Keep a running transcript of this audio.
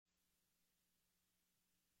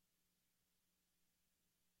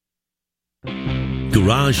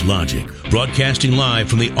Garage Logic, broadcasting live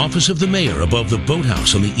from the office of the mayor above the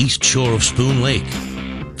boathouse on the east shore of Spoon Lake.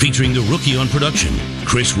 Featuring the rookie on production,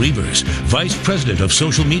 Chris Reavers, vice president of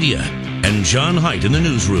social media, and John Haidt in the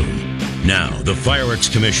newsroom. Now, the fireworks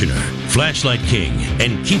commissioner, flashlight king,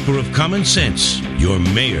 and keeper of common sense, your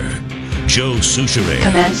mayor, Joe Soucheray.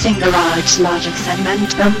 Commencing Garage Logic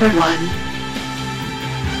segment number 1.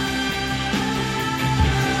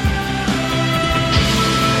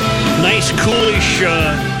 Nice, coolish,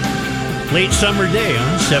 late summer day,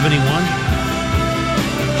 huh? 71.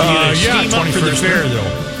 Yeah, steam up for the 21st. fair,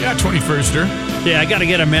 though. Yeah, 21st. Yeah, I got to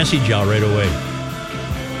get a message out right away.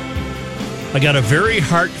 I got a very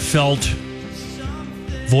heartfelt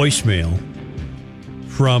voicemail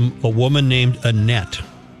from a woman named Annette.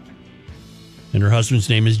 And her husband's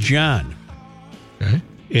name is John. Okay.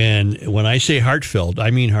 And when I say heartfelt, I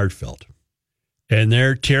mean heartfelt. And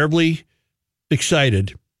they're terribly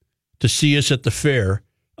excited to see us at the fair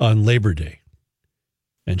on Labor Day.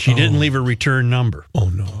 And she didn't leave a return number. Oh,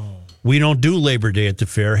 no. We don't do Labor Day at the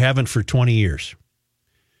fair, haven't for 20 years.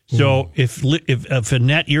 So if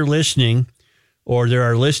Annette, you're listening, or there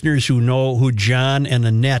are listeners who know who John and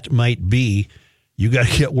Annette might be, you got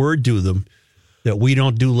to get word to them that we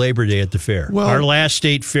don't do Labor Day at the fair. Well, our last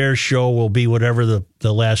state fair show will be whatever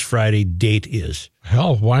the last Friday date is.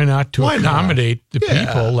 Hell, why not accommodate the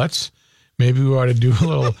people? Maybe we ought to do a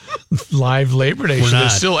little live Labor Day.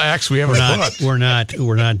 There's still acts we haven't booked.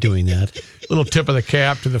 We're not doing that. Little tip of the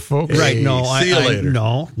cap to the folks. Right? No, See you later.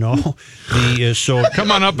 No. So Come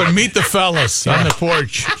on up and meet the fellas on the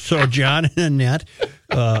porch. So John and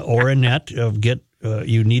Annette,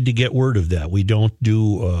 you need to get word of that. We don't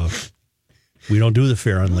do the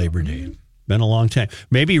fair on Labor Day. Been a long time.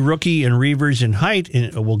 Maybe Rookie and Reavers and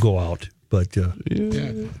Haidt will go out, but I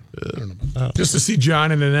don't know. Just to see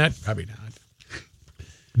John and Annette, probably not.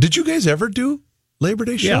 Did you guys ever do Labor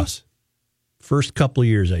Day shows? First couple of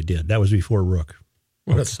years I did. That was before Rook.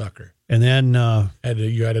 What a sucker! And then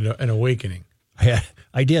You had an awakening, I had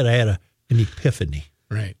an epiphany.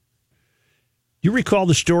 right? You recall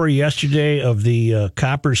the story yesterday of the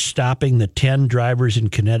coppers stopping the 10 drivers in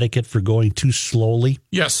Connecticut for going too slowly?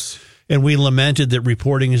 Yes. And we lamented that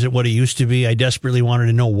reporting isn't what it used to be. I desperately wanted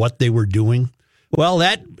to know what they were doing. Well,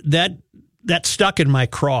 that stuck in my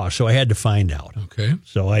craw, so I had to find out. Okay.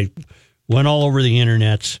 So I went all over the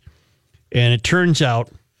internets, and it turns out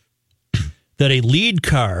that a lead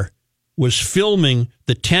car was filming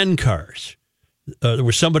the 10 cars. There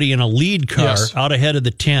was somebody in a lead car out ahead of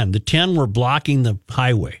the 10. The 10 were blocking the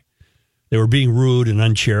highway. They were being rude and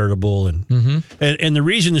uncharitable. And the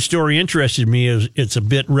reason the story interested me is it's a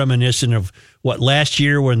bit reminiscent of what last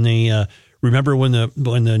year when remember when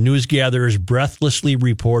the news gatherers breathlessly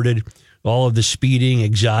reported all of the speeding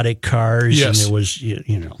exotic cars. Yes. And it was,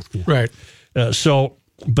 Right.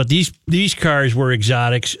 But these cars were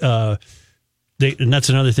exotics. And that's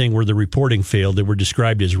another thing where the reporting failed. They were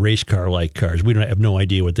described as race car-like cars. We have no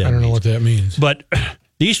idea what that means. I don't know what that means. But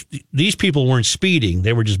these people weren't speeding.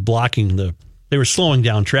 They were just blocking they were slowing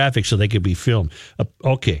down traffic so they could be filmed.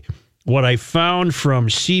 Okay. What I found from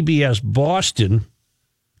CBS Boston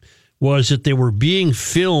was that they were being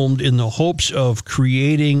filmed in the hopes of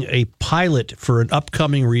creating a pilot for an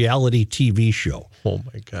upcoming reality TV show. Oh,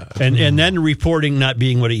 my God. And then reporting not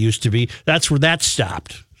being what it used to be. That's where that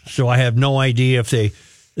stopped. So I have no idea if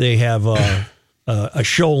they have a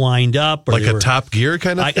show lined up. Or like a Top Gear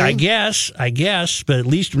kind of thing? I guess. But at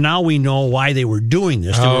least now we know why they were doing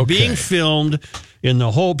this. They were being filmed in the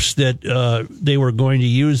hopes that they were going to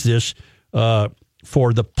use this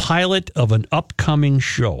for the pilot of an upcoming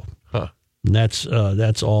show. Huh. And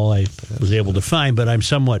that's all I was able to find, but I'm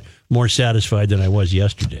somewhat more satisfied than I was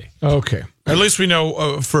yesterday. Okay. At least we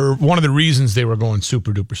know for one of the reasons they were going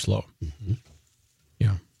super duper slow. Mm-hmm.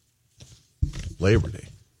 Yeah. Labor Day.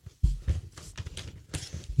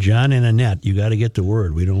 John and Annette, you got to get the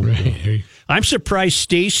word. We don't. Right. I'm surprised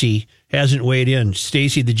Stacy hasn't weighed in.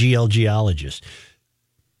 Stacy, the GL geologist.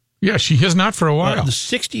 Yeah, she has not for a while. The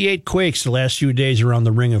 68 quakes the last few days around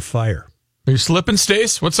the Ring of Fire. Are you slipping,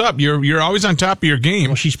 Stace? What's up? You're always on top of your game.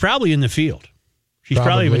 Well, she's probably in the field. She's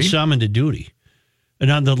probably been summoned to duty. And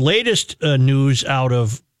on the latest news out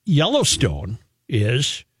of Yellowstone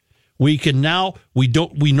is we no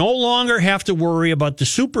longer have to worry about the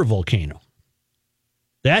supervolcano.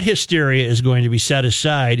 That hysteria is going to be set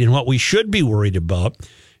aside, and what we should be worried about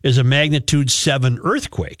is a magnitude 7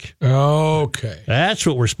 earthquake. Okay. That's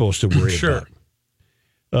what we're supposed to worry about.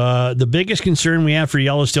 The biggest concern we have for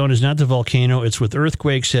Yellowstone is not the volcano. It's with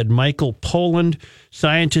earthquakes, said Michael Poland,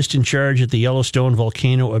 scientist in charge at the Yellowstone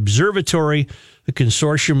Volcano Observatory, a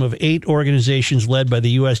consortium of 8 organizations led by the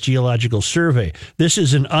U.S. Geological Survey. This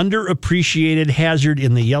is an underappreciated hazard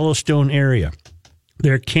in the Yellowstone area.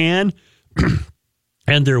 There can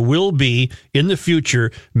and there will be, in the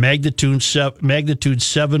future, magnitude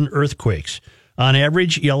 7 earthquakes. On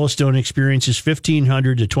average, Yellowstone experiences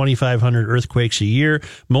 1,500 to 2,500 earthquakes a year.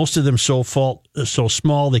 Most of them so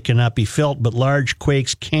small they cannot be felt, but large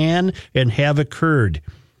quakes can and have occurred.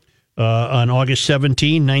 On August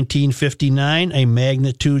 17, 1959, a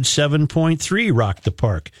magnitude 7.3 rocked the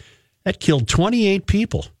park. That killed 28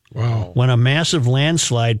 people. Wow. When a massive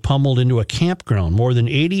landslide pummeled into a campground. More than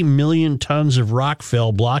 80 million tons of rock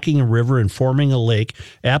fell, blocking a river and forming a lake,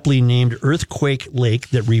 aptly named Earthquake Lake,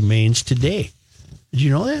 that remains today. Did you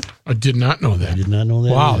know that? I did not know that. I did not know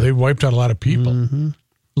that. Wow, either. they wiped out a lot of people.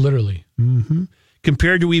 Literally.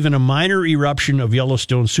 Compared to even a minor eruption of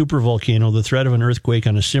Yellowstone supervolcano, the threat of an earthquake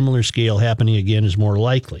on a similar scale happening again is more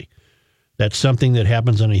likely. That's something that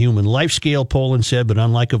happens on a human life scale, Poland said, but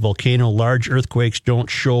unlike a volcano, large earthquakes don't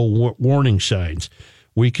show warning signs.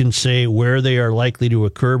 We can say where they are likely to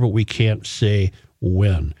occur, but we can't say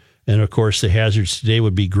when. And, of course, the hazards today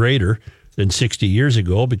would be greater than 60 years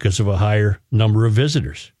ago because of a higher number of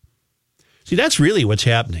visitors. See, that's really what's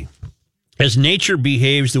happening. As nature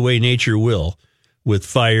behaves the way nature will, with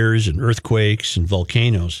fires and earthquakes and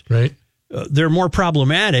volcanoes, right? They're more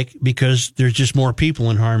problematic because there's just more people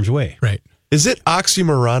in harm's way. Right. Is it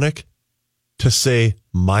oxymoronic to say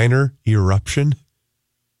minor eruption?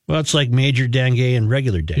 Well, it's like major dengue and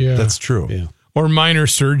regular dengue. Yeah. That's true. Yeah. Or minor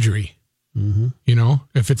surgery. Mm-hmm. You know,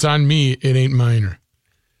 if it's on me, it ain't minor.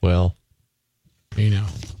 Well, you know,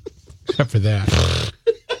 except for that.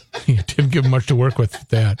 You didn't give much to work with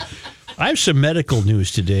that. I have some medical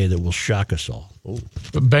news today that will shock us all.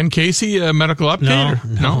 Ben Casey, a medical update?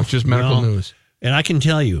 No, it's just medical news. And I can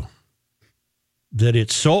tell you that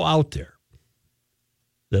it's so out there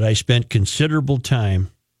that I spent considerable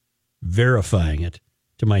time verifying it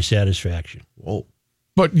to my satisfaction. Whoa.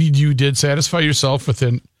 But you did satisfy yourself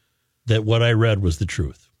within... That what I read was the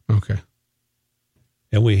truth. Okay.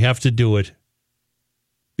 And we have to do it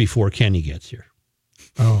before Kenny gets here.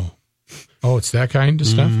 Oh, it's that kind of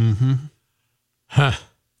stuff? Mm-hmm. Huh.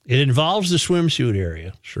 It involves the swimsuit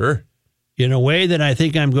area. Sure. In a way that I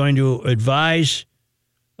think I'm going to advise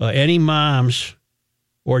any moms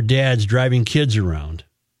or dads driving kids around.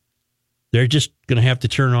 They're just going to have to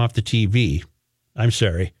turn off the TV. I'm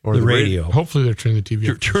sorry, or the radio. Hopefully they're turning the TV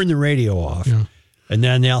off. Turn the radio off. Yeah. And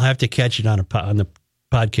then they'll have to catch it on the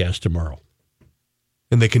podcast tomorrow.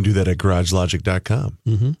 And they can do that at garagelogic.com.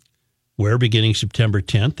 Mm-hmm. Where beginning September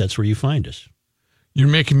 10th, that's where you find us. You're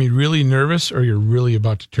making me really nervous, or you're really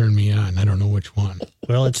about to turn me on. I don't know which one.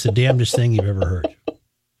 Well, it's the damnedest thing you've ever heard.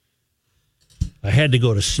 I had to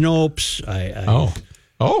go to Snopes. I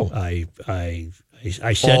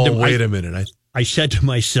said to wait a minute. I said to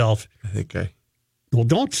myself, well,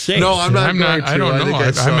 don't say no, it. I'm not. I don't know.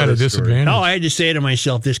 I'm at a disadvantage. No, I had to say to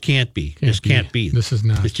myself, this can't be. This can't be. This is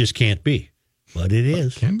not. This just can't be. But it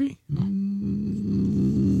is. Can be.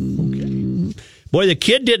 Okay. Boy, the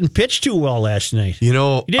kid didn't pitch too well last night. You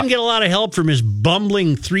know, he didn't get a lot of help from his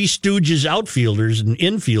bumbling Three Stooges outfielders and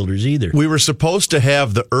infielders either. We were supposed to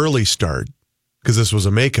have the early start because this was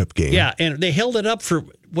a makeup game. Yeah, and they held it up for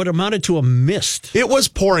what amounted to a mist. It was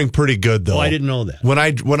pouring pretty good, though. Oh, I didn't know that.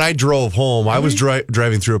 When I drove home, I was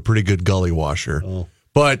driving through a pretty good gully washer. Oh.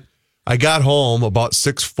 But I got home about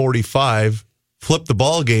 6:45, flipped the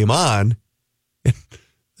ball game on, and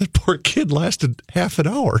that poor kid lasted half an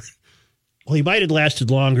hour. Well, he might have lasted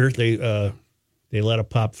longer. They let a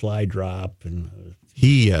pop fly drop, and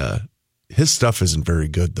his stuff isn't very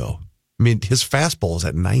good, though. I mean, his fastball is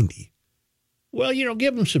at 90. Well,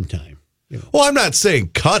 give him some time. Well, I'm not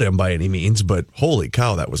saying cut him by any means, but holy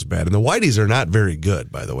cow, that was bad. And the Whiteys are not very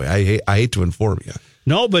good, by the way. I hate to inform you.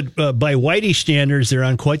 No, but by Whitey standards, they're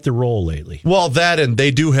on quite the roll lately. Well, that, and they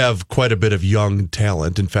do have quite a bit of young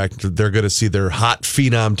talent. In fact, they're going to see their hot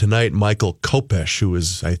phenom tonight, Michael Kopech, who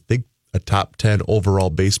is, I think, a top 10 overall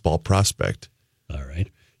baseball prospect. All right.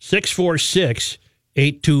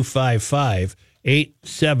 646-8255,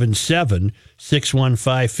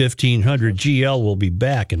 877-615-1500. GL will be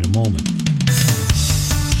back in a moment.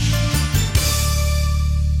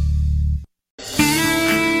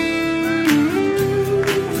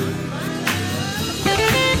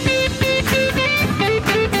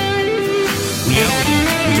 Reality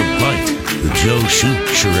is a bite. The Joe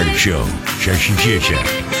Shurady Show. 小心接下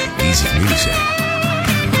Easy music.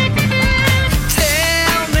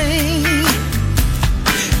 Tell me,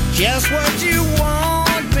 just what you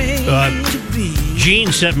want me to be.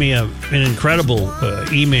 Gene sent me an incredible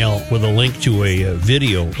email with a link to a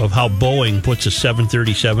video of how Boeing puts a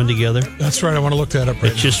 737 together. That's right. I want to look that up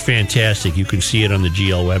right It's just fantastic. You can see it on the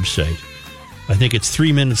GL website. I think it's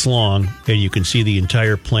 3 minutes long, and you can see the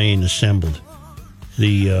entire plane assembled.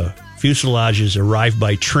 The fuselages arrive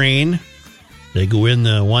by train. They go in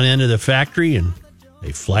the one end of the factory, and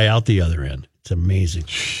they fly out the other end. It's amazing.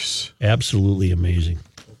 Jeez. Absolutely amazing.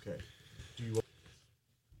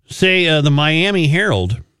 Say the Miami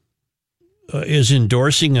Herald is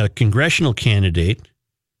endorsing a congressional candidate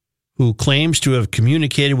who claims to have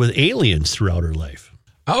communicated with aliens throughout her life.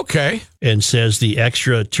 Okay. And says the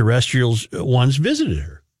extraterrestrials once visited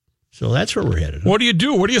her. So that's where we're headed. What do you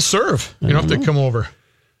do? What do you serve? You know, if they come over.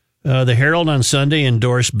 The Herald on Sunday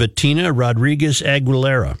endorsed Bettina Rodriguez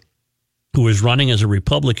Aguilera, who is running as a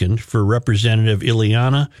Republican for Representative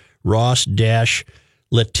Ileana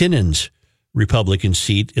Ross-Latinen's Republican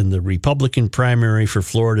seat in the Republican primary for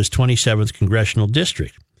Florida's 27th congressional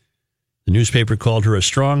district. The newspaper called her a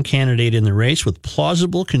strong candidate in the race with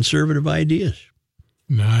plausible conservative ideas.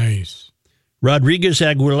 Nice. Rodriguez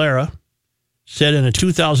Aguilera said in a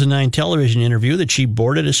 2009 television interview that she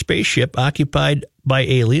boarded a spaceship occupied by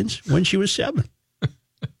aliens when she was 7.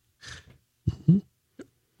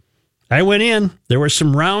 I went in. There were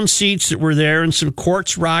some round seats that were there and some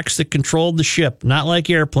quartz rocks that controlled the ship, not like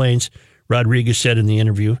airplanes, Rodriguez said in the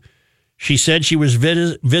interview. She said she was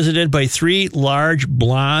visited by 3 large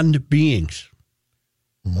blonde beings.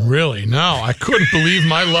 Really? No, I couldn't believe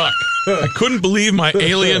my luck. I couldn't believe my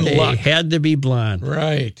alien They luck. had to be blonde.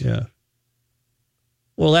 Right. Yeah.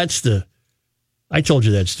 Well, I told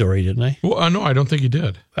you that story, didn't I? Well, no, I don't think you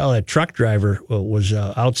did. Well, that truck driver was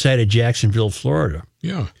outside of Jacksonville, Florida.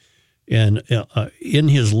 Yeah. And in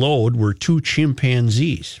his load were 2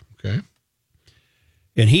 chimpanzees. Okay.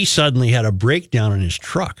 And he suddenly had a breakdown in his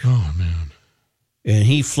truck. Oh, man. And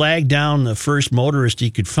he flagged down the first motorist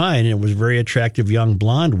he could find, and it was a very attractive young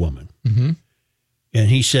blonde woman. Mm-hmm. And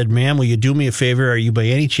he said, "Ma'am, will you do me a favor? Are you by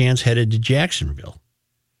any chance headed to Jacksonville?"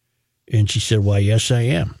 And she said, "Why, yes, I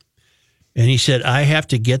am." And he said, "I have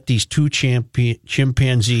to get these 2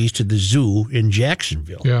 chimpanzees to the zoo in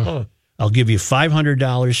Jacksonville. Yeah. I'll give you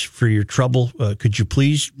 $500 for your trouble. Could you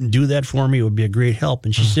please do that for me? It would be a great help."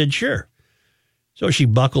 And she said, "Sure." So she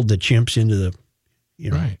buckled the chimps into the,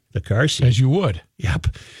 Right. the car seat. As you would. Yep.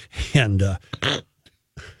 And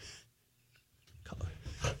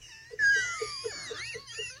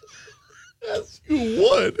You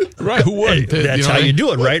would. Right. Who wouldn't? that's how you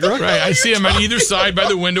do it, right, Rook? Right. I see them on either side by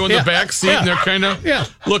the window in Yeah. the back seat, and they're kind of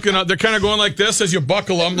looking up. They're kind of going like this as you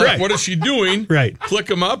buckle them. Like, Right. what is she doing? Right. Click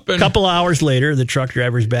them up. And A couple hours later, the truck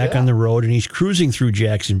driver's back on the road, and he's cruising through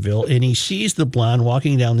Jacksonville, and he sees the blonde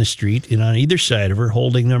walking down the street, and on either side of her,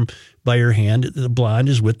 holding them by her hand, the blonde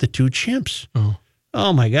is with the 2 chimps.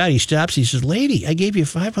 Oh, my God. He stops. He says, "Lady, I gave you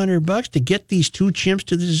 $500 to get these 2 chimps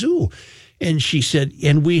to the zoo." And she said,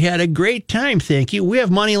 "And we had a great time, thank you. We have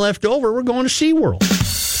money left over. We're going to SeaWorld."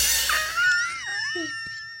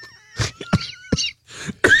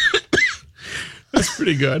 that's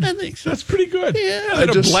pretty good. I think so. That's pretty good. Yeah. I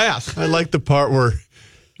had a blast. I like the part where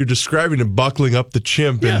you're describing him buckling up the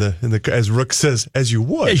chimp in the as Rook says, as you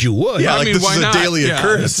would. As you would. Yeah, I like mean, this why is a not? daily Yeah,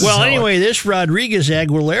 occurrence. this is Well, how anyway, this Rodriguez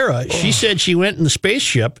Aguilera, she said she went in the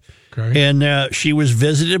spaceship, Okay. and she was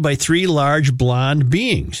visited by 3 large blonde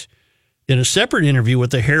beings. In a separate interview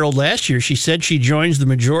with the Herald last year, she said she joins the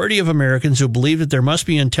majority of Americans who believe that there must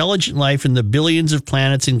be intelligent life in the billions of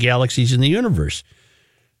planets and galaxies in the universe.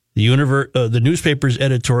 The newspaper's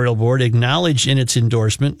editorial board acknowledged in its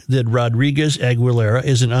endorsement that Rodriguez Aguilera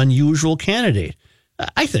is an unusual candidate.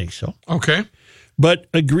 I think so. Okay. But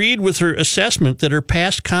agreed with her assessment that her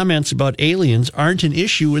past comments about aliens aren't an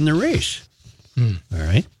issue in the race. All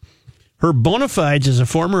right. Her bona fides as a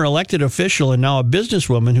former elected official and now a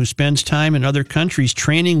businesswoman who spends time in other countries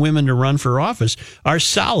training women to run for office are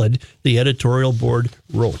solid, the editorial board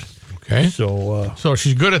wrote. Okay. So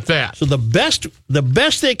she's good at that. the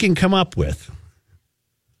best they can come up with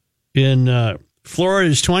in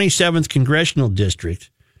Florida's 27th congressional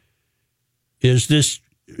district is this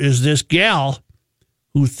gal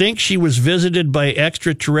who thinks she was visited by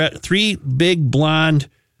 3 big blonde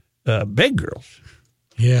big girls.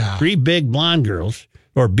 Yeah. 3 big blonde girls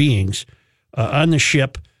or beings on the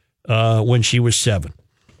ship when she was 7.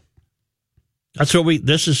 That's what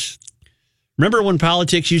remember when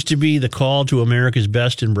politics used to be the call to America's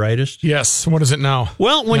best and brightest? Yes. What is it now?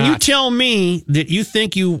 Well, when you tell me that you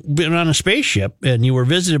think you've been on a spaceship and you were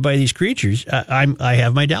visited by these creatures, I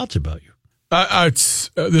have my doubts about you.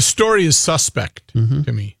 The story is suspect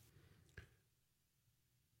to me.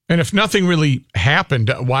 And if nothing really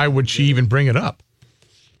happened, why would she even bring it up?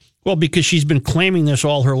 Well, because she's been claiming this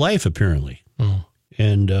all her life, apparently. Oh.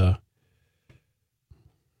 And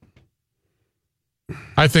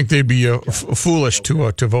I think they'd be foolish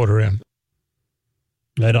to vote her in.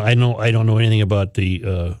 I don't know anything about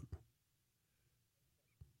the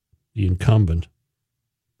incumbent.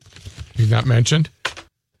 He's not mentioned?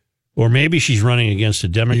 Or maybe she's running against a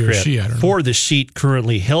Democrat I don't know. for the seat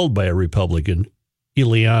currently held by a Republican,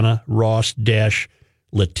 Ileana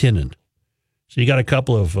Ross-Latinen. So you got a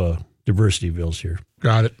couple of diversity bills here.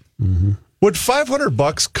 Got it. Mm-hmm. Would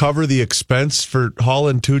 $500 cover the expense for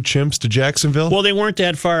hauling 2 chimps to Jacksonville? Well, they weren't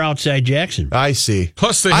that far outside Jacksonville. I see.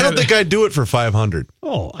 Plus, I don't think I'd do it for $500.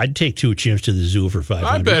 Oh, I'd take 2 chimps to the zoo for $500.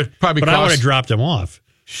 I bet it probably but I would have dropped them off.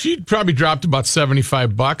 She'd probably dropped about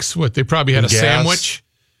 $75. What, they probably had a Gas. sandwich,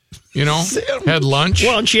 had lunch.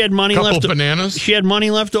 Well, and she had money couple left. bananas. She had money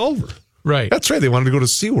left over, Right. That's right. They wanted to go to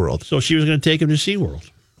SeaWorld. so she was going to take him to SeaWorld.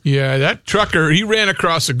 Yeah, that trucker, he ran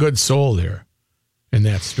across a good soul there in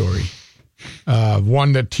that story.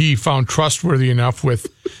 One that he found trustworthy enough with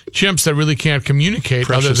chimps that really can't communicate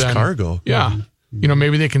Precious other than cargo. Yeah.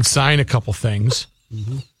 Maybe they can sign a couple things.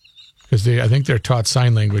 Because I think they're taught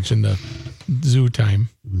sign language in the zoo time.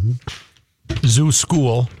 Zoo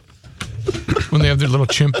school. When they have their little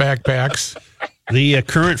chimp backpacks. The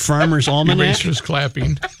current Farmer's Almanac. Erasers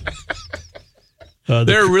clapping.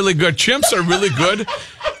 They're really good. Chimps are really good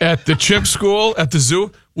at the chimp school, at the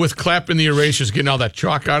zoo, with clapping the erasers, getting all that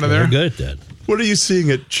chalk out of there. They're good at that. What are you seeing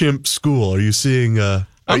at chimp school? Are you seeing a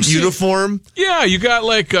uniform? Yeah, you got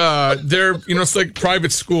it's like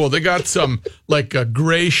private school. They got some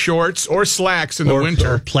gray shorts or slacks in the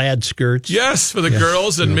winter. Or plaid skirts. Yes, for the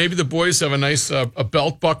girls, and maybe the boys have a nice a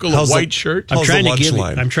belt buckle, How's a white the- shirt. How's the lunch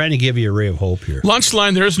line? I'm trying to give you a ray of hope here. Lunch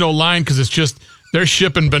line, there's no line because it's just they're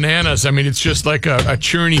shipping bananas. I mean, it's just like a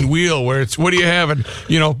churning wheel where it's what do you have? And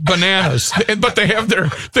bananas. But they have their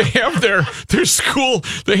school.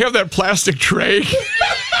 They have that plastic tray.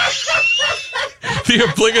 The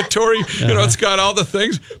obligatory, it's got all the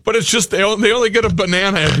things, but it's just they only get a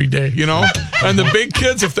banana every day, And the big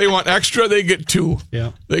kids, if they want extra, they get 2.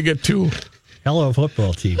 Yeah. They get 2. Hell of a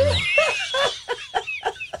football team.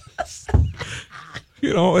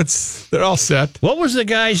 They're all set. What was the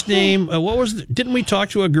guy's name? Didn't we talk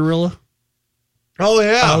to a gorilla? Oh,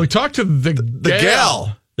 yeah. We talked to the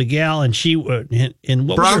gal. The gal, and she and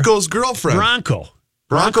what Bronco's girlfriend. Bronco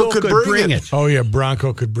could bring it. Oh, yeah,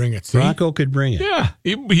 Bronco could bring it. See? Bronco could bring it. Yeah,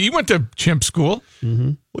 he went to chimp school.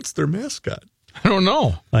 What's their mascot? I don't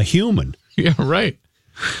know. A human. Yeah, right.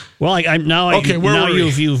 Well, where were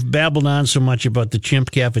you've babbled on so much about the chimp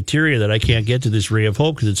cafeteria that I can't get to this ray of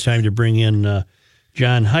hope because it's time to bring in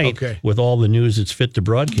John Haidt with all the news that's fit to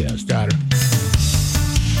broadcast. Got her.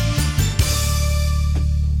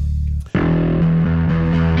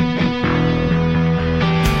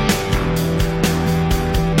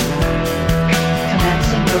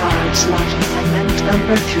 Commencing garage logic segment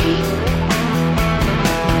number 3.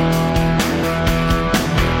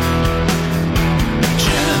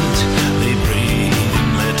 Gently breathing,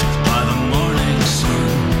 lit by the morning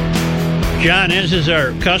sun. John, as is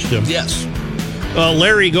our custom. Yes.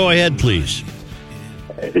 Larry, go ahead, please.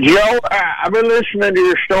 Joe, I've been listening to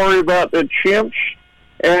your story about the chimps,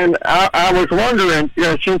 and I was wondering,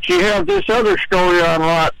 since you have this other story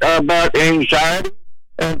on about anxiety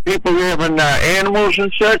and people having animals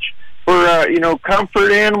and such for,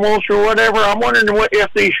 comfort animals or whatever, I'm wondering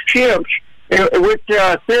if these chimps, which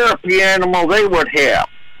therapy animal they would have.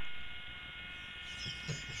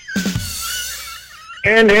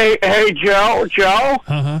 And hey, Joe.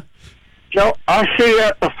 Uh-huh. Joe, I'll see you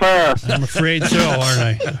at the fair. I'm afraid so, aren't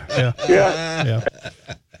I? Yeah.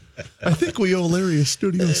 I think we owe Larry a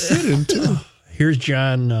studio sit-in, too. Here's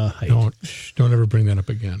John Haidt. Don't ever bring that up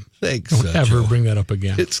again. Thanks. Don't ever bring that up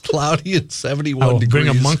again. It's cloudy and 71 I will degrees.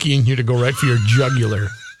 bring a monkey in here to go right for your jugular.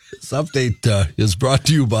 This update is brought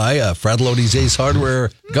to you by Fratelloni's Ace Hardware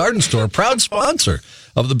Garden Store, proud sponsor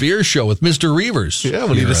of the Beer Show with Mr. Reavers. Yeah,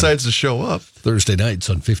 when he decides to show up. Thursday nights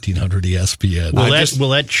on 1500 ESPN. Will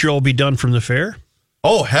that show be done from the fair?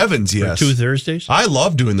 Oh, heavens, yes. For 2 Thursdays? I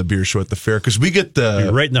love doing the beer show at the fair because we get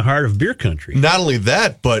You're right in the heart of beer country. not only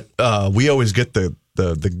that, but we always get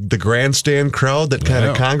the grandstand crowd that kind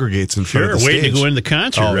of congregates in front of the waiting stage. to go in the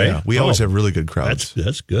concert, Oh, right? yeah. We always have really good crowds.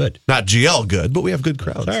 That's good. Not GL good, but we have good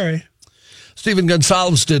crowds. All right. Steven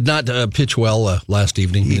Gonsalves did not pitch well last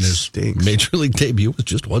evening in his stinks. Major League debut with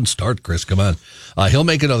just one start, Chris. Come on. He'll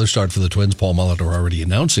make another start for the Twins. Paul Molitor already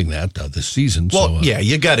announcing that this season. Well, yeah,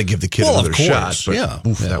 you got to give the kid another shot. But,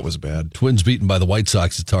 that was bad. Twins beaten by the White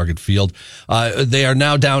Sox at Target Field. They are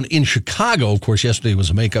now down in Chicago. Of course, yesterday was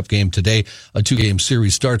a makeup game. Today, a 2-game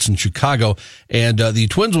series starts in Chicago. And the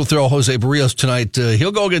Twins will throw Jose Barrios tonight.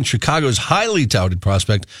 He'll go against Chicago's highly touted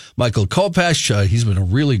prospect, Michael Kopech. He's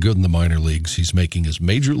been really good in the minor leagues. He's making his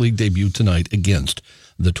Major League debut tonight against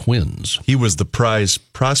the Twins. He was the prize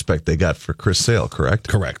prospect they got for Chris Sale, correct?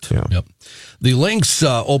 Correct. Yeah. Yep. The Lynx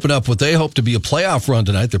open up what they hope to be a playoff run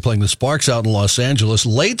tonight. They're playing the Sparks out in Los Angeles.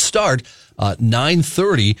 Late start,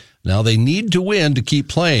 9:30. Now they need to win to keep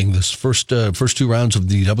playing. This first 2 rounds of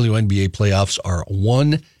the WNBA playoffs are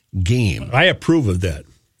 1 game. I approve of that.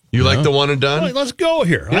 You like the one and done? Well, let's go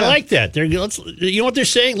here. Yeah. I like that. You know what they're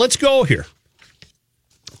saying? Let's go here.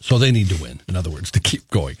 So they need to win, in other words, to keep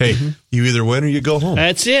going. Hey, you either win or you go home.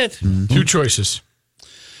 That's it. 2 choices.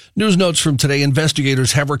 News notes from today.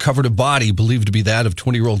 Investigators have recovered a body believed to be that of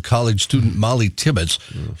 20-year-old college student Molly Tibbetts.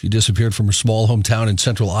 She disappeared from her small hometown in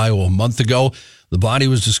central Iowa a month ago. The body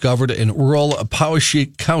was discovered in rural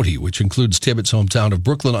Poweshiek County, which includes Tibbetts' hometown of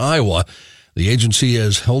Brooklyn, Iowa. The agency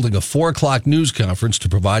is holding a 4:00 news conference to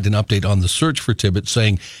provide an update on the search for Tibbetts,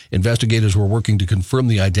 saying investigators were working to confirm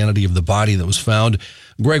the identity of the body that was found.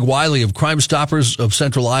 Greg Wiley of Crime Stoppers of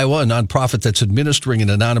Central Iowa, a nonprofit that's administering an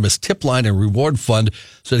anonymous tip line and reward fund,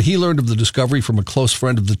 said he learned of the discovery from a close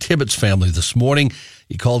friend of the Tibbetts family this morning.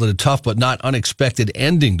 He called it a tough but not unexpected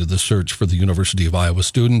ending to the search for the University of Iowa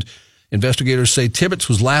student. Investigators say Tibbetts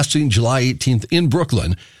was last seen July 18th in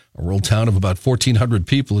Brooklyn, a rural town of about 1,400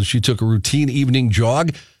 people, as she took a routine evening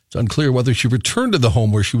jog. It's unclear whether she returned to the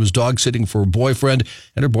home where she was dog-sitting for her boyfriend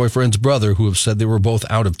and her boyfriend's brother, who have said they were both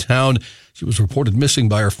out of town. She was reported missing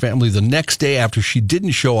by her family the next day after she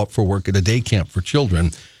didn't show up for work at a day camp for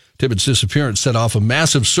children. Tibbetts' disappearance set off a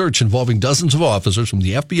massive search involving dozens of officers from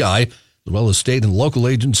the FBI, as well as state and local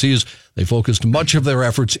agencies. They focused much of their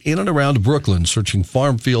efforts in and around Brooklyn, searching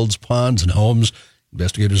farm fields, ponds, and homes.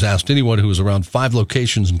 Investigators asked anyone who was around 5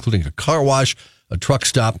 locations, including a car wash, a truck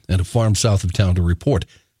stop, and a farm south of town, to report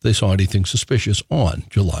if they saw anything suspicious on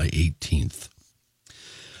July 18th.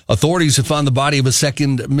 Authorities have found the body of a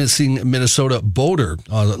second missing Minnesota boater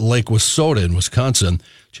on Lake Wissota in Wisconsin.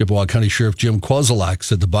 Chippewa County Sheriff Jim Kozolak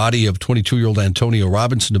said the body of 22-year-old Antonio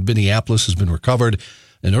Robinson of Minneapolis has been recovered.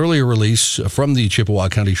 An earlier release from the Chippewa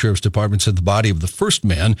County Sheriff's Department said the body of the first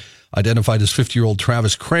man, identified as 50-year-old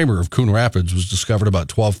Travis Kramer of Coon Rapids, was discovered about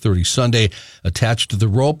 12:30 Sunday, attached to the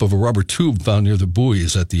rope of a rubber tube found near the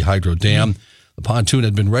buoys at the hydro dam. The pontoon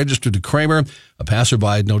had been registered to Kramer. A passerby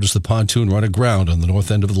had noticed the pontoon run aground on the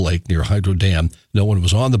north end of the lake near Hydro Dam. No one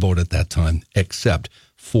was on the boat at that time except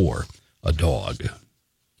for a dog.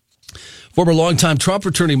 Former longtime Trump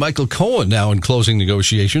attorney Michael Cohen now in closing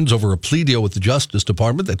negotiations over a plea deal with the Justice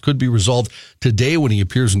Department that could be resolved today when he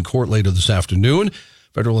appears in court later this afternoon.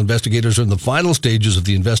 Federal investigators are in the final stages of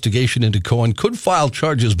the investigation into Cohen, could file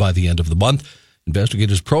charges by the end of the month.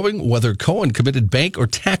 Investigators probing whether Cohen committed bank or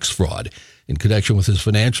tax fraud in connection with his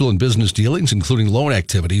financial and business dealings, including loan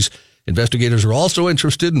activities. Investigators are also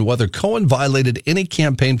interested in whether Cohen violated any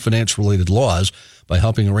campaign finance-related laws by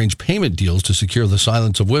helping arrange payment deals to secure the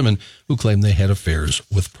silence of women who claim they had affairs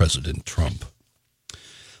with President Trump.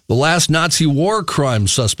 The last Nazi war crime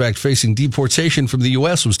suspect facing deportation from the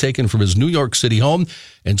U.S. was taken from his New York City home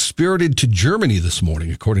and spirited to Germany this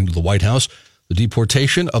morning, according to the White House. The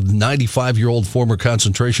deportation of the 95-year-old former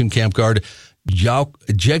concentration camp guard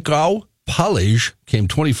Jekau Palej came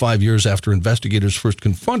 25 years after investigators first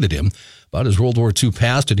confronted him about his World War II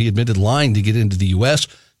past, and he admitted lying to get into the U.S.,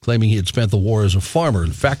 claiming he had spent the war as a farmer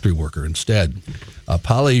and factory worker instead.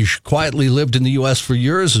 Palej quietly lived in the U.S. for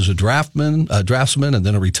years as a draftsman and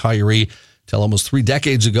then a retiree, till almost 3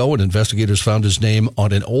 decades ago when investigators found his name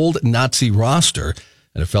on an old Nazi roster,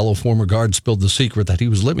 and a fellow former guard spilled the secret that he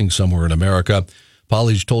was living somewhere in America.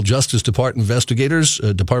 Palej told Justice Department investigators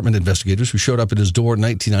who showed up at his door in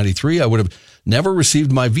 1993, "I would have never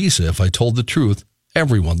received my visa if I told the truth.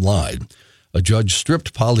 Everyone lied." A judge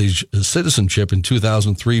stripped Palej's citizenship in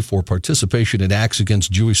 2003 for participation in acts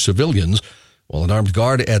against Jewish civilians while an armed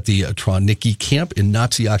guard at the Troniki camp in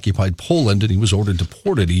Nazi-occupied Poland, and he was ordered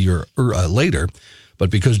deported a year later. But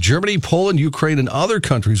because Germany, Poland, Ukraine, and other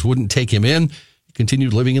countries wouldn't take him in, he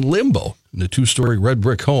continued living in limbo in a 2-story red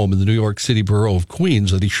brick home in the New York City borough of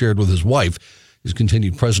Queens that he shared with his wife. His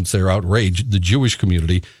continued presence there outraged the Jewish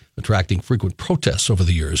community, attracting frequent protests over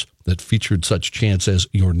the years that featured such chants as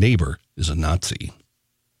 "Your neighbor is a Nazi."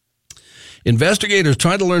 Investigators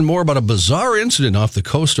tried to learn more about a bizarre incident off the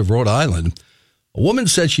coast of Rhode Island. A woman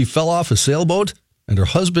said she fell off a sailboat and her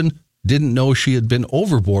husband didn't know she had been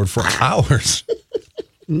overboard for hours.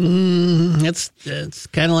 It's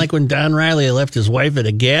kind of like when Don Riley left his wife at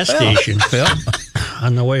a gas station Yeah.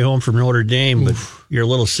 on the way home from Notre Dame, but you're a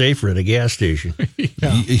little safer at a gas station.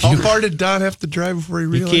 How far did Don have to drive before he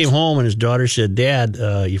He realized? came home and his daughter said, "Dad,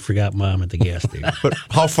 you forgot Mom at the gas station." But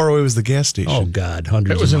how far away was the gas station? Oh, God,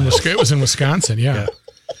 hundreds It was of in miles. it was in Wisconsin. Yeah.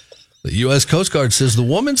 The U.S. Coast Guard says the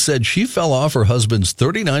woman said she fell off her husband's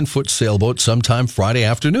 39-foot sailboat sometime Friday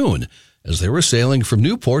afternoon as they were sailing from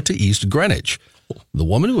Newport to East Greenwich. The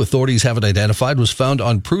woman, who authorities haven't identified, was found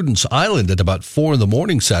on Prudence Island at about 4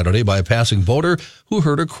 a.m. Saturday by a passing boater who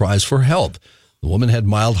heard her cries for help. The woman had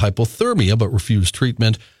mild hypothermia but refused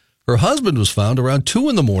treatment. Her husband was found around 2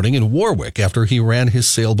 a.m. in Warwick after he ran his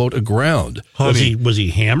sailboat aground. Was he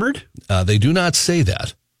hammered? They do not say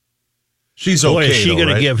that. She's Boy, okay. is she though, going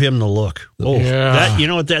to right? give him the look? Oh, Yeah. you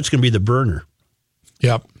know what? That's going to be the burner.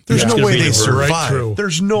 Yep. There's That's no gonna way be they the survive. right through.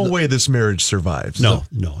 There's no way this marriage survives. No,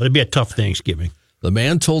 it'd be a tough Thanksgiving. The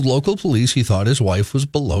man told local police he thought his wife was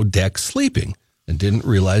below deck sleeping and didn't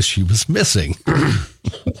realize she was missing.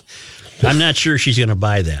 I'm not sure she's going to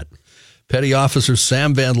buy that. Petty Officer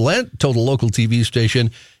Sam Van Lent told a local TV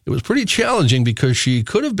station it was pretty challenging because she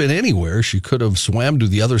could have been anywhere. She could have swam to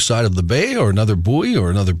the other side of the bay or another buoy or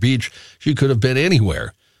another beach. She could have been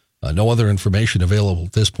anywhere. No other information available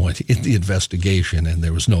at this point in the investigation, and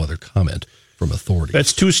there was no other comment from authorities.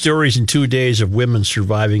 That's 2 stories in 2 days of women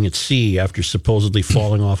surviving at sea after supposedly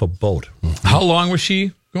falling off a boat. How long was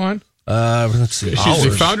she gone? Let's see. They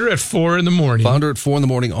Hours. found her at 4 a.m. Found her at 4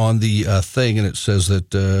 a.m. on the thing, and it says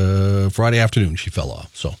that Friday afternoon she fell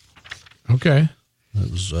off. So Okay.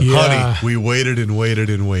 it was. Honey, we waited and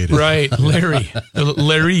waited and waited. Right, Larry.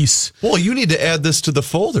 Larry's. Well, you need to add this to the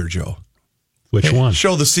folder, Joe. Which one?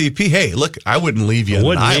 Show the CP, hey, look, I wouldn't leave you I on an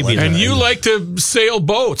wouldn't leave island. you And there. you like to sail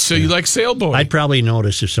boats, so you like sailboating. I'd probably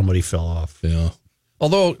notice if somebody fell off. Yeah.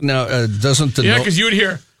 Although now doesn't the Yeah, no- because you would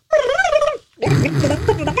hear.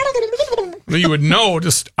 You would know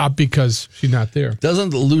to stop because she's not there. doesn't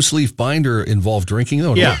the loose leaf binder involve drinking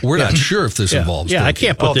though? Yeah, We're yeah. not sure if this involves. Yeah, I drinking.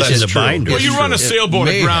 can't put this that's in a true. binder. Well, you run a sailboat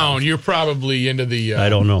may aground, you're probably into the. I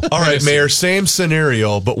don't know. All right, Mayor, same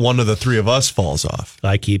scenario, but one of the 3 of us falls off.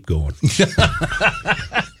 I keep going.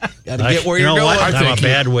 Got to get where you you're know going. what? I I'm a think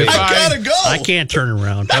bad way. I gotta go. I can't turn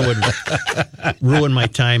around. I would ruin my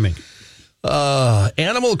timing.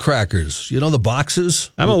 Animal crackers. You know the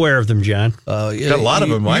boxes. I'm aware of them, John. Yeah, Got a lot of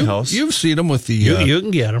them in my you- house. You've seen them with the You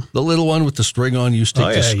can get them. the little one with the string on. You stick Oh,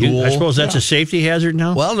 to yeah. school. I suppose that's a safety hazard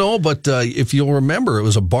now? Well, no, but if you'll remember, it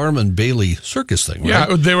was a Barnum and Bailey circus thing, right?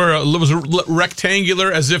 Yeah, they were. It was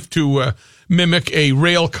rectangular, as if to mimic a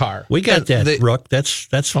rail car. We got that, they- Rook. That's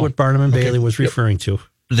what Barnum and Bailey was referring to.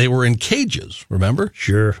 They were in cages, remember?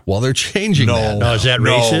 Sure. Well, they're changing No. that. No, now. is that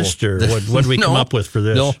No. racist, or what did we come No. up with for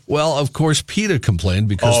this? No. Well, of course, PETA complained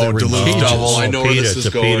because Oh, they were in Duluth cages. Double. I know where PETA, this is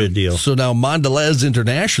it's a PETA going. deal. So now Mondelez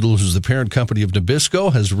International, who's the parent company of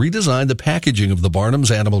Nabisco, has redesigned the packaging of the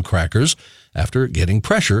Barnum's animal crackers after getting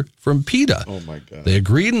pressure from PETA. Oh, my God. They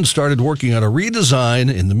agreed and started working on a redesign.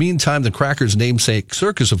 In the meantime, the crackers' namesake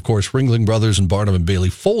circus, of course, Ringling Brothers and Barnum and Bailey,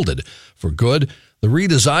 folded for good. The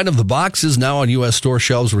redesign of the boxes now on U.S. store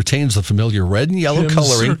shelves retains the familiar red and yellow Jim's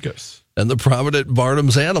coloring Circus. and the prominent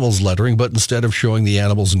Barnum's Animals lettering, but instead of showing the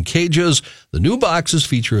animals in cages, the new boxes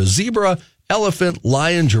feature a zebra, elephant,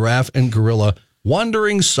 lion, giraffe, and gorilla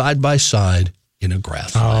wandering side by side in a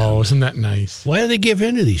grassland. Oh, isn't that nice? Why do they give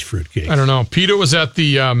in to these fruitcakes? I don't know. PETA was at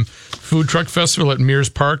the food truck festival at Mears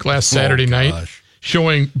Park last Saturday night,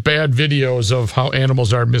 showing bad videos of how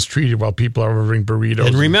animals are mistreated while people are ordering burritos.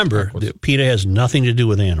 And remember, that PETA has nothing to do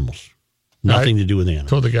with animals. Nothing to do with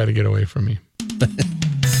animals. Told the guy to get away from me.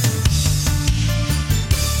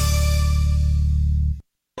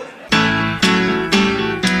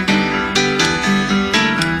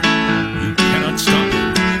 You cannot stop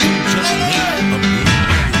it. Just make a move.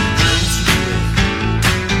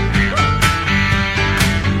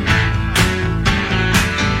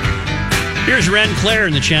 Here's Ren Claire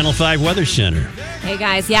in the Channel 5 Weather Center. Hey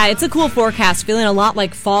guys, yeah, it's a cool forecast. Feeling a lot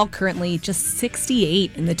like fall currently. Just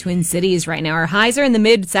 68 in the Twin Cities right now. Our highs are in the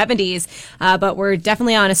mid 70s, but we're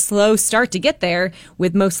definitely on a slow start to get there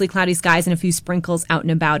with mostly cloudy skies and a few sprinkles out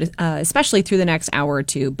and about, especially through the next hour or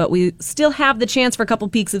two. But we still have the chance for a couple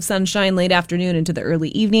peaks of sunshine late afternoon into the early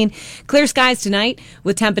evening. Clear skies tonight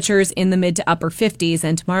with temperatures in the mid to upper 50s.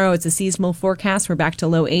 And tomorrow it's a seasonal forecast. We're back to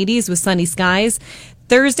low 80s with sunny skies.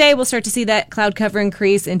 Thursday, we'll start to see that cloud cover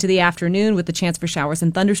increase into the afternoon with the chance for showers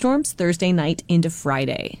and thunderstorms Thursday night into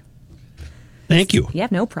Friday. Thank you. Yeah,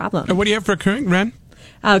 no problem. And what do you have for a current, Ren?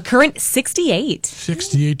 Current 68.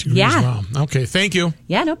 68 degrees. Yeah. Wow. Okay, thank you.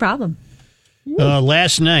 Yeah, no problem.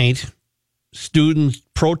 Last night, student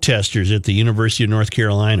protesters at the University of North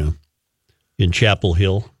Carolina in Chapel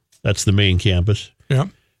Hill, that's the main campus, Yeah.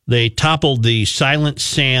 they toppled the Silent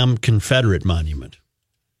Sam Confederate Monument.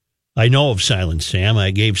 I know of Silent Sam.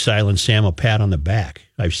 I gave Silent Sam a pat on the back.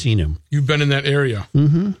 I've seen him. You've been in that area.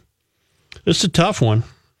 It's a tough one.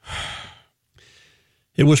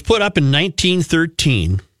 It was put up in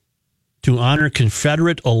 1913 to honor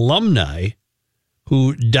Confederate alumni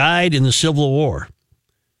who died in the Civil War.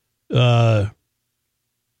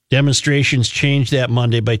 Demonstrations changed that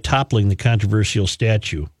Monday by toppling the controversial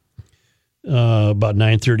statue. About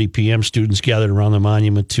 9:30 p.m., students gathered around the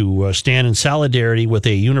monument to stand in solidarity with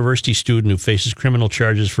a university student who faces criminal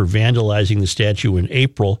charges for vandalizing the statue in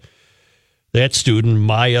April. That student,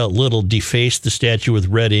 Maya Little, defaced the statue with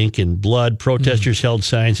red ink and blood. Protesters held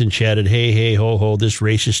signs and chatted, "Hey, hey, ho, ho, this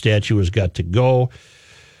racist statue has got to go."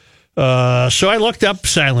 So I looked up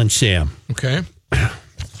Silent Sam. Okay.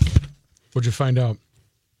 What'd you find out?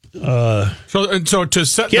 So to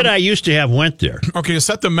set Kid I used to have went there. Okay, to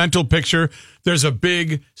set the mental picture, there's a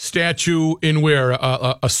big statue in where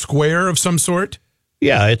a square of some sort.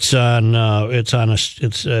 Yeah, it's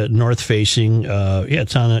north facing.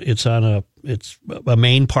 It's a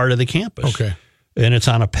main part of the campus. Okay. And it's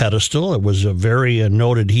on a pedestal. It was a very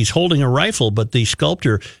noted. He's holding a rifle, but the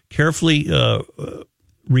sculptor carefully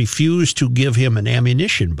refused to give him an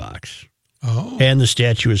ammunition box. Oh. And the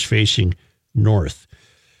statue is facing north.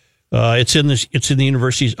 It's in the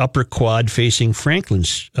university's upper quad facing Franklin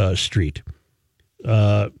Street.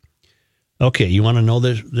 Okay, you want to know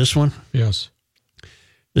this one? Yes.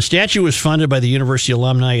 The statue was funded by the university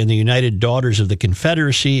alumni and the United Daughters of the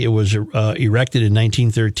Confederacy. It was erected in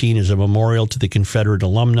 1913 as a memorial to the Confederate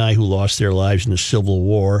alumni who lost their lives in the Civil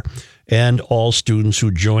War and all students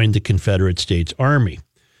who joined the Confederate States Army.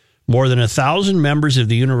 More than 1,000 members of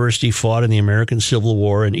the university fought in the American Civil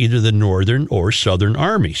War in either the Northern or Southern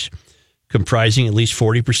armies, comprising at least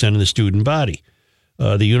 40% of the student body.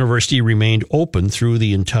 The university remained open through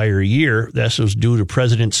the entire year. This was due to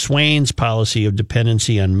President Swain's policy of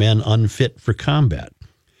dependency on men unfit for combat.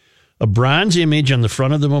 A bronze image on the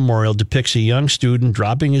front of the memorial depicts a young student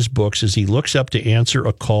dropping his books as he looks up to answer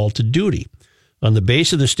a call to duty. On the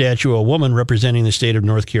base of the statue, a woman representing the state of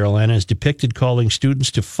North Carolina is depicted calling students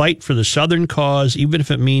to fight for the Southern cause, even if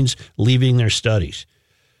it means leaving their studies.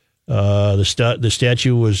 The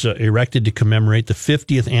statue was erected to commemorate the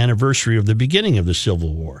 50th anniversary of the beginning of the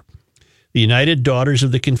Civil War. The United Daughters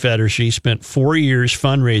of the Confederacy spent 4 years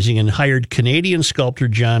fundraising and hired Canadian sculptor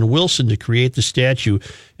John Wilson to create the statue.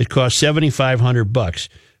 It cost $7,500,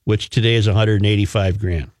 which today is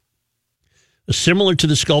 $185,000. Similar to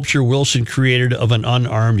the sculpture Wilson created of an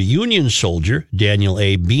unarmed Union soldier, Daniel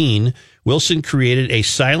A. Bean, Wilson created a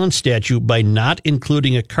silent statue by not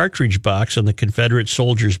including a cartridge box on the Confederate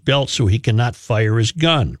soldier's belt so he cannot fire his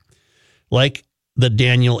gun. Like the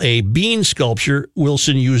Daniel A. Bean sculpture,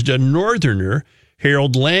 Wilson used a Northerner,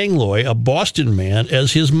 Harold Langlois, a Boston man,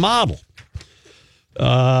 as his model.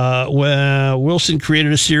 Wilson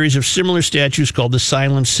created a series of similar statues called the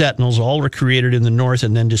Silent Sentinels. All were created in the North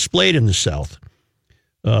and then displayed in the South.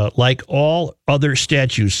 Like all other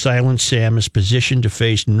statues, Silent Sam is positioned to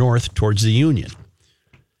face north towards the Union.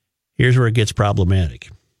 Here's where it gets problematic.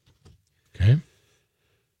 Okay.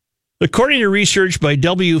 According to research by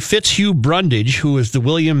W. Fitzhugh Brundage, who is the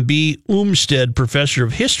William B. Umstead Professor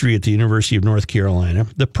of History at the University of North Carolina,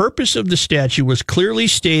 the purpose of the statue was clearly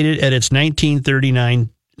stated at its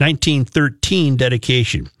 1913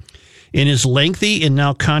 dedication. In his lengthy and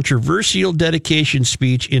now controversial dedication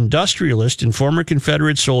speech, industrialist and former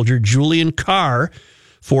Confederate soldier Julian Carr,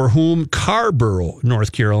 for whom Carrboro,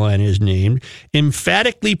 North Carolina is named,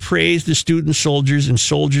 emphatically praised the student soldiers and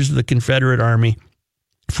soldiers of the Confederate Army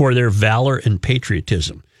for their valor and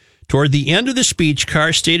patriotism. Toward the end of the speech,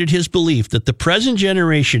 Carr stated his belief that the present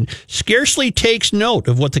generation scarcely takes note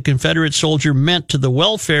of what the Confederate soldier meant to the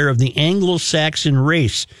welfare of the Anglo-Saxon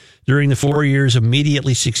race during the 4 years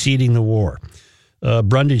immediately succeeding the war.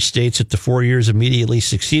 Brundage states that the 4 years immediately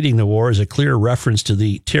succeeding the war is a clear reference to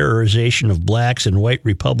the terrorization of blacks and white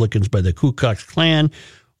Republicans by the Ku Klux Klan,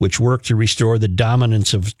 which worked to restore the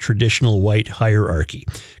dominance of traditional white hierarchy.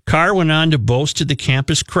 Carr went on to boast to the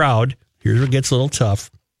campus crowd. Here's where it gets a little tough.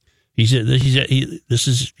 He's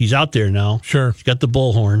out there now. Sure. He's got the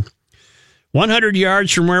bullhorn. 100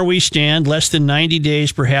 yards from where we stand, less than 90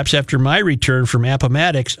 days perhaps after my return from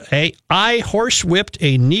Appomattox, I horsewhipped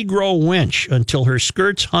a Negro wench until her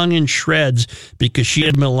skirts hung in shreds because she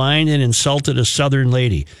had maligned and insulted a Southern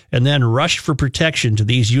lady, and then rushed for protection to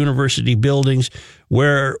these university buildings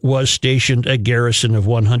where was stationed a garrison of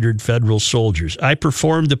 100 federal soldiers. I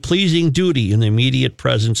performed the pleasing duty in the immediate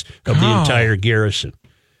presence of the entire garrison.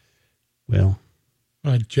 Well,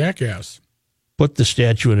 a jackass. Put the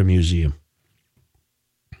statue in a museum.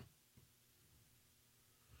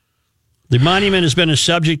 The monument has been a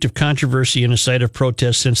subject of controversy and a site of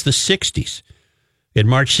protest since the 60s. In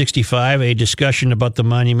March 65, a discussion about the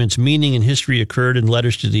monument's meaning and history occurred in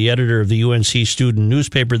letters to the editor of the UNC student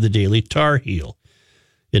newspaper, the Daily Tar Heel.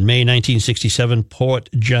 In May 1967, poet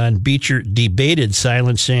John Beecher debated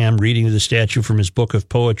Silent Sam reading the statue from his book of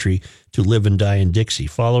poetry, To Live and Die in Dixie.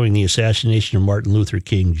 Following the assassination of Martin Luther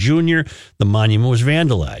King Jr., the monument was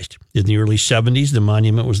vandalized. In the early 70s, the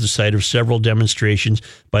monument was the site of several demonstrations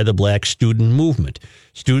by the black student movement.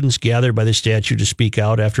 Students gathered by the statue to speak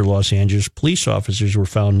out after Los Angeles police officers were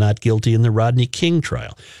found not guilty in the Rodney King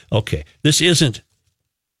trial. Okay, this isn't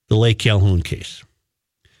the Lake Calhoun case.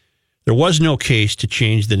 There was no case to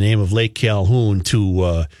change the name of Lake Calhoun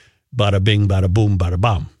to bada bing, bada boom, bada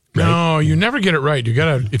bum. Right? No, you never get it right. You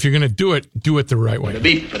gotta, if you're going to do it the right way.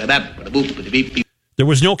 There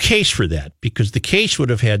was no case for that because the case would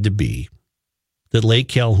have had to be that Lake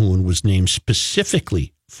Calhoun was named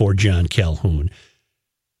specifically for John Calhoun,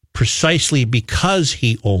 precisely because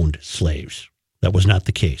he owned slaves. That was not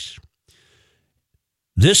the case.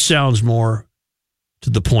 This sounds more to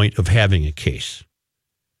the point of having a case.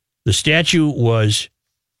 The statue was,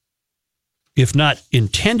 if not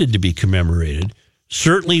intended to be commemorated,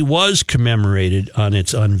 certainly was commemorated on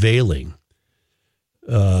its unveiling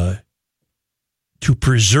to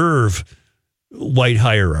preserve white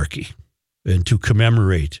hierarchy and to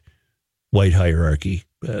commemorate white hierarchy.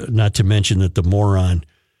 Not to mention that the moron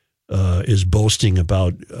is boasting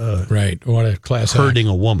about right. What a class hurting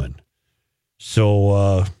a woman.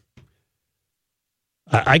 So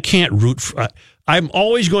I can't root for... I'm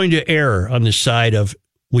always going to err on the side of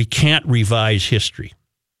we can't revise history.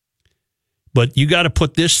 But you got to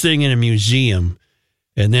put this thing in a museum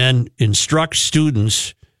and then instruct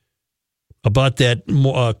students about that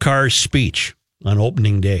Carr's speech on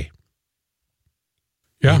opening day.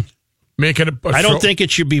 Yeah. Make it I don't think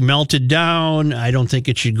it should be melted down. I don't think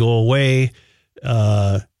it should go away.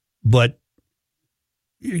 But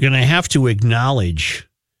you're going to have to acknowledge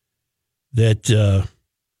that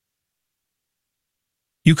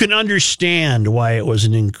you can understand why it was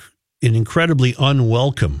an incredibly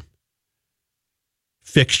unwelcome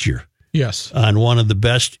fixture. Yes. On one of the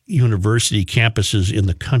best university campuses in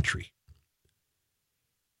the country.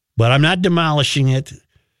 But I'm not demolishing it.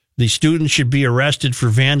 The students should be arrested for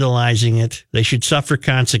vandalizing it. They should suffer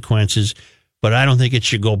consequences, but I don't think it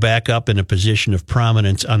should go back up in a position of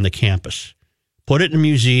prominence on the campus. Put it in a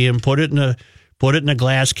museum, put it in a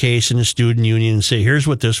glass case in a student union and say, here's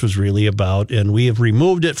what this was really about. And we have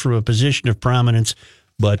removed it from a position of prominence,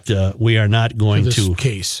 but we are not going to.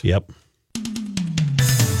 Case. Yep.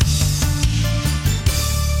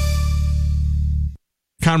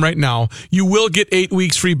 Right now, you will get 8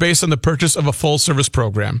 weeks free based on the purchase of a full service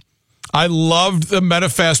program. I loved the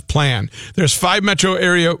Medifast plan. There's 5 metro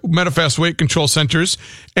area Medifast weight control centers,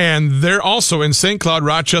 and they're also in St. Cloud,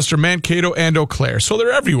 Rochester, Mankato, and Eau Claire. So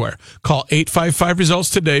they're everywhere. Call 855-RESULTS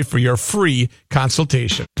today for your free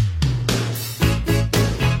consultation.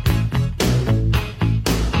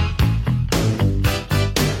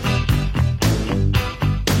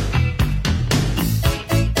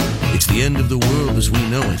 It's the end of the world as we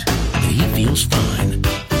know it, and he feels fine.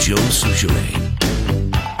 Joe Soucheray.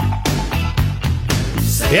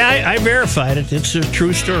 Yeah, I verified it. It's a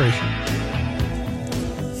true story.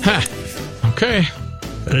 Huh. Okay.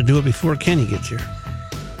 Gotta do it before Kenny gets here.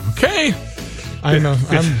 Okay. I know.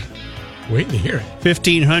 I'm waiting to hear it.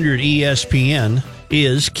 1500 ESPN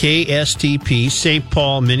is KSTP, St.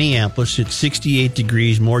 Paul, Minneapolis. It's 68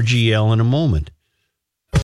 degrees, more GL in a moment.